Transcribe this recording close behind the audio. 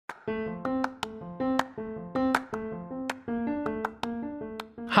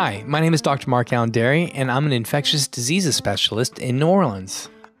Hi, my name is Dr. Mark Allen Derry, and I'm an infectious diseases specialist in New Orleans.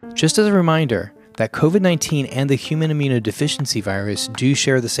 Just as a reminder that COVID-19 and the human immunodeficiency virus do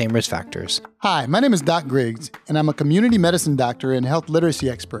share the same risk factors. Hi, my name is Doc Griggs, and I'm a community medicine doctor and health literacy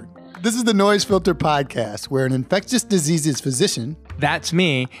expert. This is the Noise Filter Podcast, where an infectious diseases physician, That's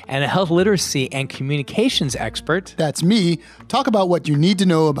me, and a health literacy and communications expert, that's me, talk about what you need to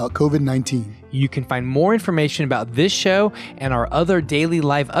know about COVID-19. You can find more information about this show and our other daily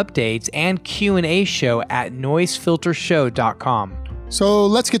live updates and Q&A show at noisefiltershow.com. So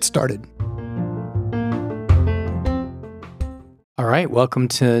let's get started. All right, welcome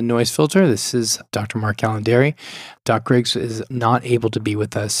to Noise Filter. This is Dr. Mark Allen Derry. Doc Griggs is not able to be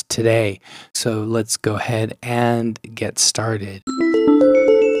with us today, so let's go ahead and get started.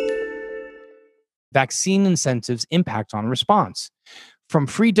 Vaccine incentives impact on response. From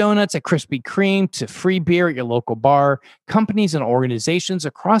free donuts at Krispy Kreme to free beer at your local bar, companies and organizations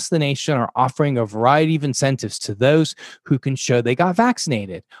across the nation are offering a variety of incentives to those who can show they got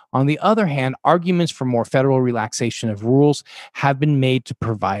vaccinated. On the other hand, arguments for more federal relaxation of rules have been made to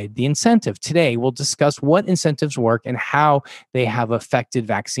provide the incentive. Today, we'll discuss what incentives work and how they have affected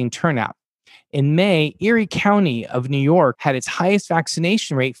vaccine turnout. In May, Erie County of New York had its highest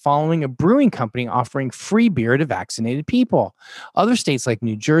vaccination rate following a brewing company offering free beer to vaccinated people. Other states like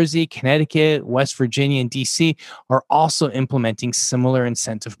New Jersey, Connecticut, West Virginia, and DC are also implementing similar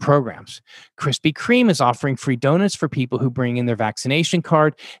incentive programs. Krispy Kreme is offering free donuts for people who bring in their vaccination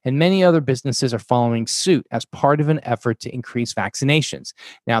card, and many other businesses are following suit as part of an effort to increase vaccinations.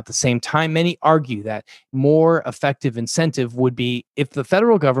 Now, at the same time, many argue that more effective incentive would be if the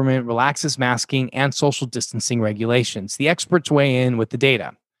federal government relaxes masking and social distancing regulations. The experts weigh in with the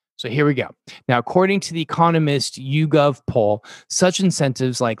data. So here we go. Now, according to the Economist YouGov poll, such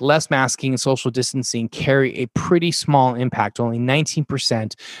incentives like less masking and social distancing carry a pretty small impact. Only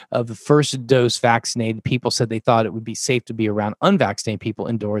 19% of the first dose vaccinated people said they thought it would be safe to be around unvaccinated people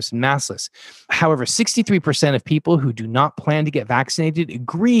indoors and maskless. However, 63% of people who do not plan to get vaccinated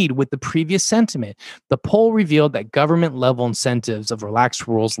agreed with the previous sentiment. The poll revealed that government-level incentives of relaxed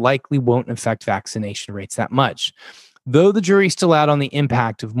rules likely won't affect vaccination rates that much. Though the jury's still out on the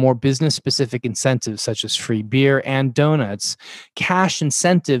impact of more business-specific incentives such as free beer and donuts, cash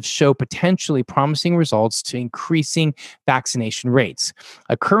incentives show potentially promising results to increasing vaccination rates.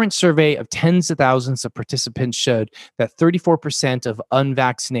 A current survey of tens of thousands of participants showed that 34% of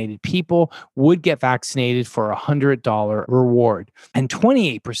unvaccinated people would get vaccinated for a $100 reward, and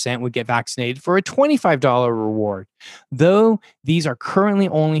 28% would get vaccinated for a $25 reward. Though these are currently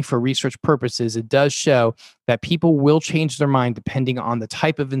only for research purposes, it does show that people will change their mind depending on the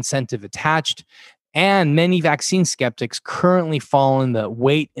type of incentive attached, and many vaccine skeptics currently fall in the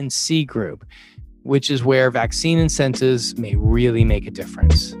wait and see group, which is where vaccine incentives may really make a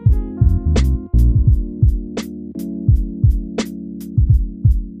difference.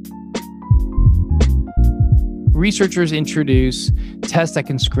 Researchers introduce tests that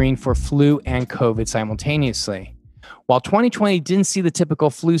can screen for flu and COVID simultaneously. While 2020 didn't see the typical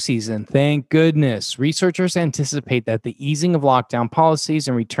flu season, thank goodness, researchers anticipate that the easing of lockdown policies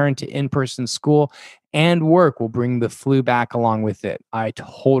and return to in-person school and work will bring the flu back along with it. I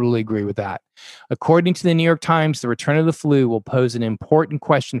totally agree with that. According to the New York Times, the return of the flu will pose an important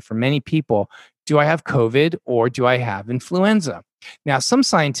question for many people. Do I have COVID or do I have influenza? Now, some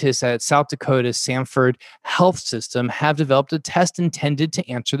scientists at South Dakota's Sanford Health System have developed a test intended to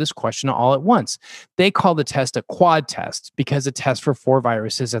answer this question all at once. They call the test a quad test because it tests for 4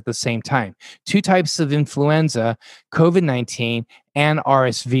 viruses at the same time. 2 types of influenza, COVID-19, and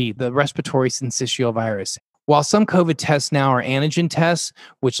RSV, the respiratory syncytial virus. While some COVID tests now are antigen tests,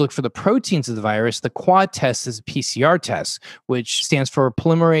 which look for the proteins of the virus, the quad test is a PCR test, which stands for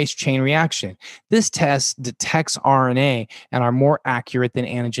polymerase chain reaction. This test detects RNA and are more accurate than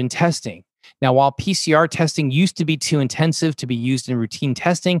antigen testing. Now, while PCR testing used to be too intensive to be used in routine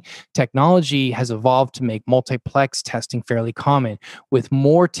testing, technology has evolved to make multiplex testing fairly common, with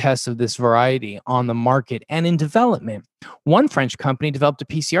more tests of this variety on the market and in development. One French company developed a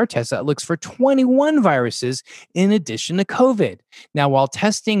PCR test that looks for 21 viruses in addition to COVID. Now, while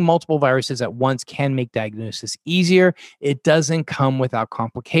testing multiple viruses at once can make diagnosis easier, it doesn't come without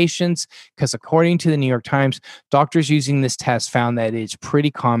complications because, according to the New York Times, doctors using this test found that it's pretty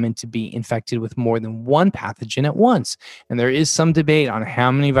common to be infected with more than one pathogen at once. And there is some debate on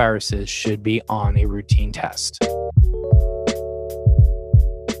how many viruses should be on a routine test.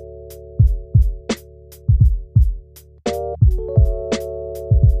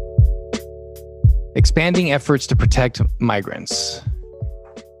 Expanding efforts to protect migrants.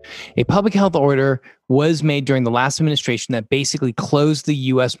 A public health order was made during the last administration that basically closed the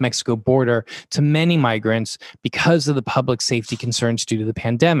U.S.-Mexico border to many migrants because of the public safety concerns due to the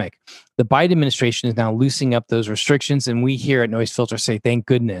pandemic. The Biden administration is now loosening up those restrictions, and we here at Noise Filter say, thank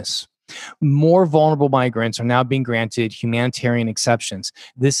goodness. More vulnerable migrants are now being granted humanitarian exceptions.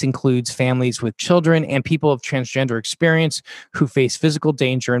 This includes families with children and people of transgender experience who face physical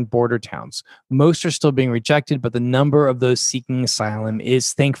danger in border towns. Most are still being rejected, but the number of those seeking asylum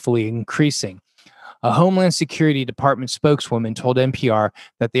is thankfully increasing. A Homeland Security Department spokeswoman told NPR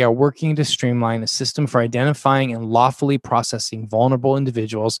that they are working to streamline a system for identifying and lawfully processing vulnerable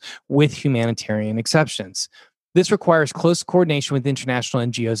individuals with humanitarian exceptions. This requires close coordination with international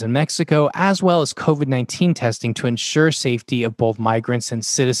NGOs in Mexico, as well as COVID-19 testing to ensure safety of both migrants and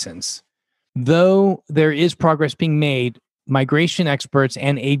citizens. Though there is progress being made, migration experts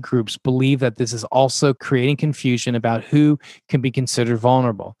and aid groups believe that this is also creating confusion about who can be considered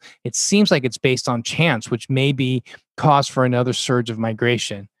vulnerable. It seems like it's based on chance, which may be cause for another surge of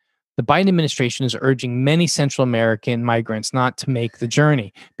migration. The Biden administration is urging many Central American migrants not to make the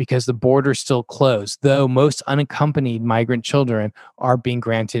journey because the border is still closed, though most unaccompanied migrant children are being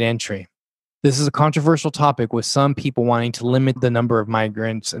granted entry. This is a controversial topic, with some people wanting to limit the number of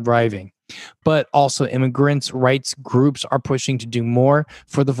migrants arriving. But also, immigrants' rights groups are pushing to do more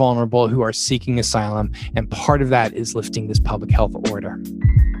for the vulnerable who are seeking asylum, and part of that is lifting this public health order.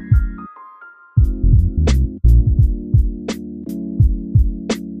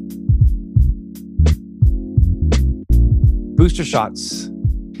 Booster shots.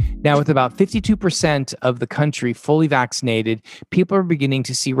 Now, with about 52% of the country fully vaccinated, people are beginning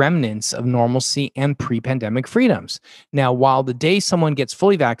to see remnants of normalcy and pre-pandemic freedoms. Now, while the day someone gets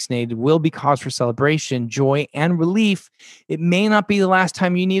fully vaccinated will be cause for celebration, joy, and relief, it may not be the last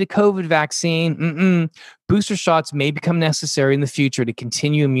time you need a COVID vaccine. Booster shots may become necessary in the future to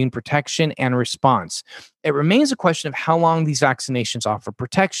continue immune protection and response. It remains a question of how long these vaccinations offer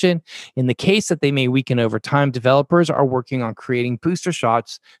protection. In the case that they may weaken over time, developers are working on creating booster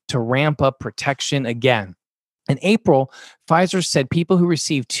shots to ramp up protection again. In April, Pfizer said people who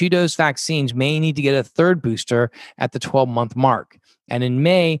receive 2-dose vaccines may need to get a third booster at the 12-month mark. And in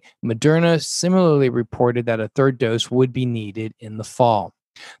May, Moderna similarly reported that a third dose would be needed in the fall.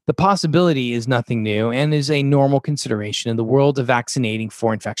 The possibility is nothing new and is a normal consideration in the world of vaccinating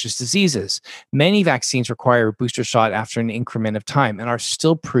for infectious diseases. Many vaccines require a booster shot after an increment of time and are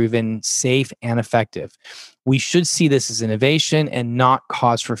still proven safe and effective. We should see this as innovation and not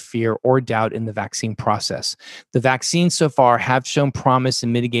cause for fear or doubt in the vaccine process. The vaccines so far have shown promise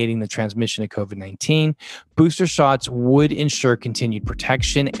in mitigating the transmission of COVID-19. Booster shots would ensure continued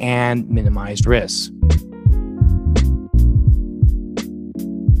protection and minimized risks.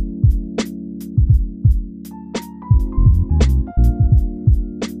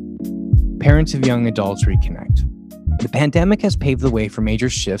 Parents of young adults reconnect. The pandemic has paved the way for major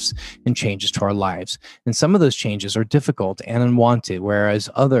shifts and changes to our lives, and some of those changes are difficult and unwanted, whereas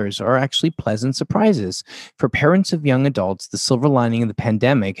others are actually pleasant surprises. For parents of young adults, the silver lining of the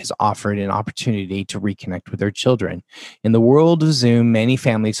pandemic has offered an opportunity to reconnect with their children. In the world of Zoom, many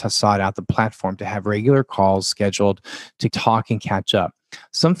families have sought out the platform to have regular calls scheduled to talk and catch up.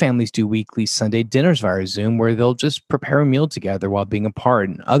 Some families do weekly Sunday dinners via Zoom where they'll just prepare a meal together while being apart,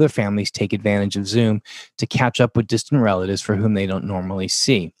 and other families take advantage of Zoom to catch up with distant relatives for whom they don't normally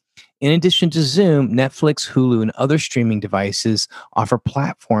see. In addition to Zoom, Netflix, Hulu, and other streaming devices offer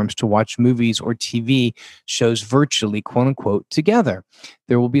platforms to watch movies or TV shows virtually, quote unquote, together.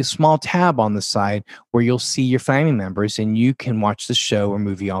 There will be a small tab on the side where you'll see your family members and you can watch the show or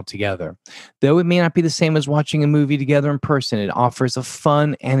movie all together. Though it may not be the same as watching a movie together in person, it offers a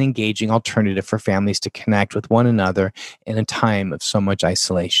fun and engaging alternative for families to connect with one another in a time of so much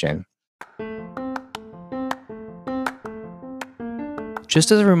isolation. Just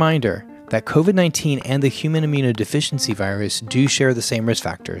as a reminder that COVID-19 and the human immunodeficiency virus do share the same risk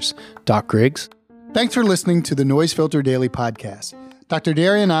factors. Doc Griggs? Thanks for listening to the Noise Filter Daily Podcast. Dr.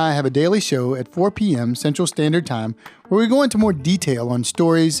 Derry and I have a daily show at 4 p.m. Central Standard Time where we go into more detail on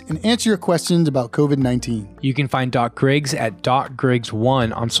stories and answer your questions about COVID-19. You can find Doc Griggs at Doc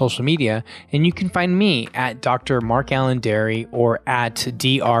Griggs1 on social media, and you can find me at Dr. Mark Allen Derry or at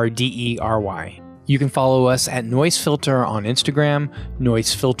DRDERY. You can follow us at Noise Filter on Instagram,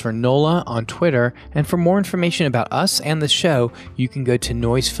 Noise Filter NOLA on Twitter, and for more information about us and the show, you can go to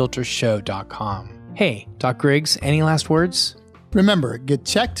noisefiltershow.com. Hey, Doc Griggs, any last words? Remember, get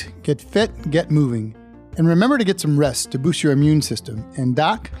checked, get fit, get moving. And remember to get some rest to boost your immune system. And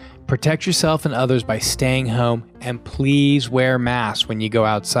Doc? Protect yourself and others by staying home, and please wear masks when you go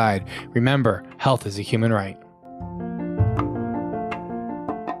outside. Remember, health is a human right.